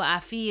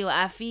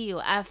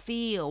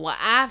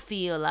I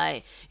feel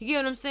like. You get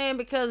what I'm saying?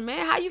 Because,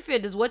 man, how you feel?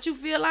 Does what you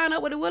feel line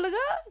up with the will of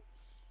God?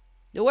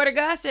 The word of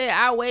God said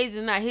our ways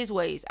is not his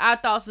ways. Our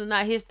thoughts is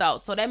not his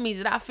thoughts. So that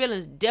means that our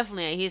feelings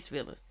definitely ain't his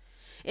feelings.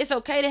 It's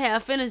okay to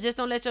have feelings. Just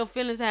don't let your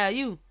feelings have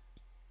you.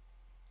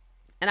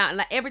 And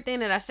like everything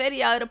that I say to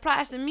y'all, it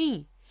applies to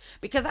me.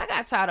 Because I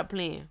got tired of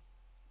playing.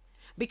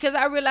 Because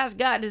I realized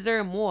God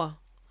deserved more.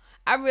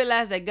 I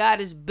realized that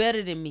God is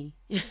better than me.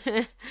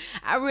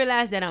 I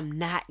realized that I'm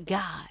not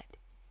God.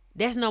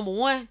 That's number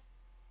one.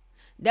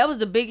 That was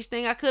the biggest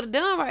thing I could have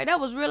done right. That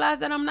was realize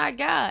that I'm not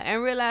God.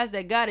 And realize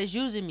that God is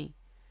using me.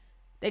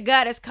 That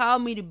God has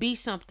called me to be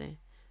something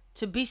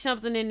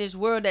in this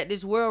world that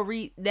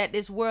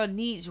this world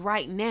needs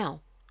right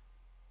now.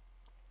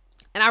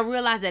 And I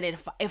realized that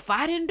if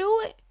I didn't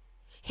do it,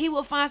 he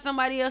would find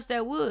somebody else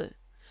that would.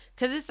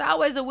 Because it's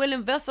always a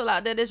willing vessel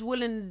out there that's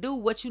willing to do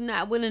what you're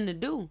not willing to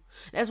do.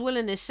 That's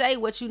willing to say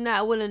what you're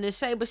not willing to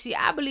say. But see,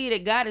 I believe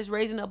that God is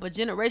raising up a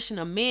generation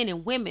of men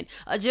and women,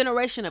 a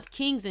generation of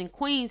kings and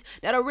queens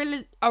that are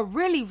really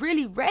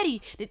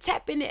ready to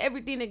tap into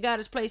everything that God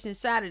has placed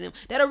inside of them.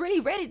 That are really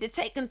ready to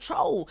take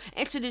control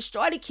and to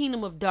destroy the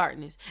kingdom of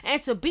darkness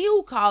and to be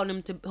who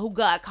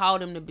God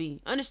called them to be.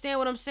 Understand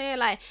what I'm saying?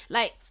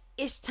 Like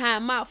it's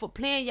time out for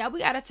playing, y'all. We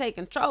got to take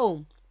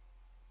control.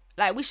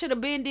 Like, we should have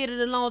been did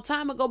it a long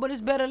time ago, but it's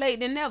better late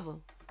than never.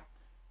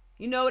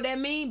 You know what that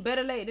means?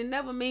 Better late than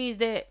never means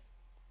that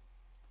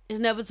it's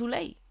never too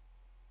late.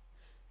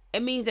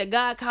 It means that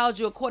God called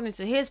you according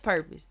to his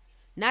purpose,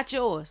 not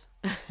yours.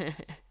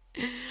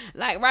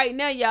 Like, right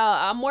now,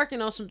 y'all, I'm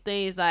working on some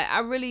things. Like,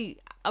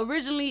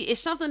 originally, it's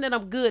something that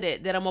I'm good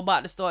at that I'm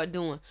about to start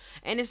doing.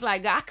 And it's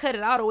like, I cut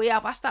it all the way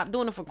off. I stopped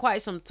doing it for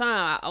quite some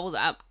time.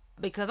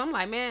 Because I'm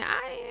like, man,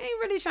 I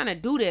ain't really trying to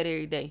do that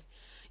every day.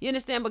 You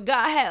understand? But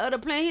God had other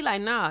plans. He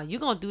like, nah, you're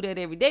going to do that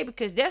every day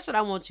because that's what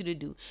I want you to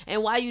do.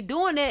 And while you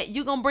doing that,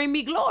 you're going to bring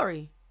me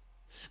glory.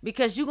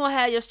 Because you're going to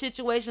have your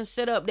situation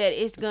set up that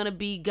it's going to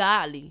be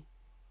godly.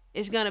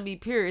 It's going to be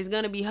pure. It's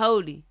going to be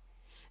holy.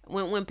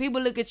 When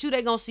people look at you,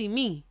 they're going to see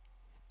me.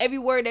 Every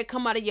word that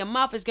come out of your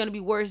mouth is going to be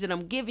words that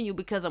I'm giving you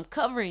because I'm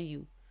covering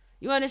you.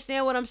 You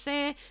understand what I'm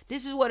saying?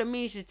 This is what it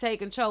means to take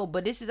control.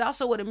 But this is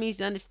also what it means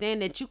to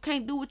understand that you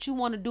can't do what you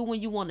want to do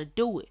when you want to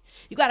do it.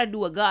 You got to do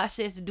what God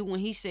says to do when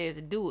he says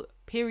to do it.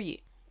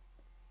 Period.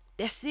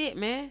 That's it,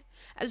 man.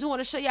 I just want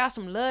to show y'all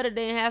some love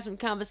today and have some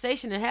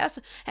conversation and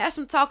have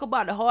some talk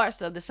about the hard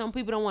stuff that some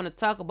people don't want to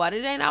talk about.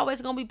 It ain't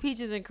always going to be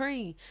peaches and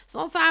cream.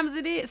 Sometimes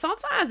it is.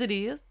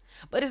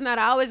 But it's not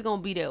always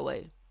going to be that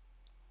way.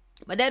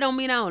 But that don't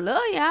mean I don't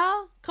love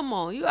y'all. Come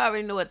on, you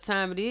already know what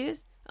time it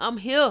is. I'm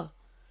here.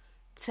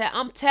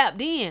 I'm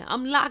tapped in.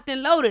 I'm locked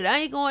and loaded. I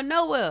ain't going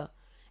nowhere.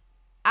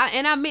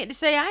 I meant to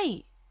say I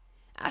ain't.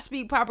 I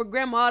speak proper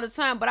grammar all the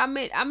time, but I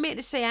meant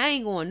to say I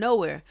ain't going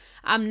nowhere.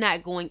 I'm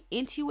not going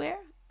anywhere.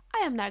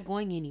 I am not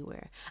going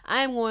anywhere. I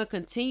am going to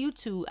continue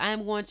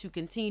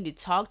to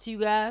talk to you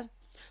guys,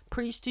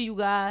 preach to you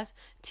guys,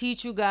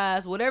 teach you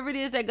guys, whatever it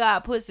is that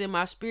God puts in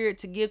my spirit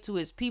to give to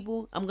his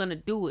people, I'm going to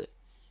do it.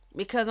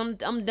 Because I'm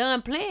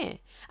done playing.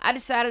 I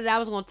decided I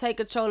was going to take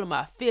control of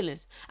my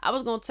feelings. I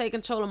was going to take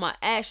control of my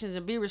actions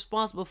and be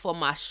responsible for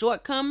my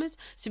shortcomings,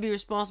 to be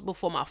responsible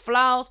for my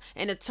flaws,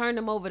 and to turn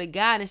them over to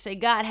God and say,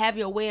 God, have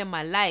your way in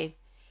my life.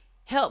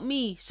 Help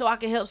me so I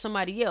can help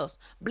somebody else.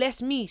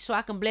 Bless me so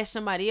I can bless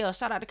somebody else.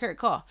 Shout out to Kurt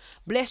Carr.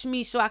 Bless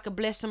me so I can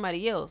bless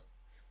somebody else.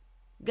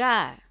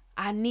 God,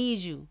 I need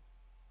you.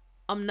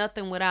 I'm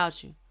nothing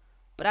without you.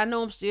 But I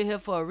know I'm still here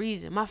for a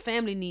reason. My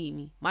family need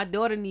me. My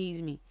daughter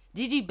needs me.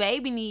 Gigi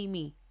baby need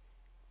me.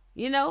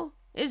 You know,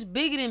 it's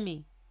bigger than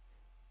me.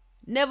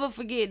 Never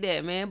forget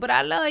that, man. But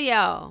I love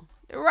y'all.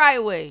 The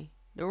right way,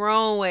 the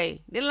wrong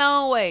way, the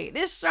long way,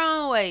 this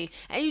strong way.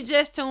 And you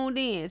just tuned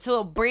in to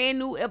a brand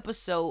new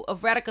episode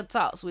of Radical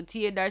Talks with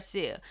Tia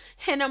Darcel.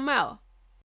 And I'm out.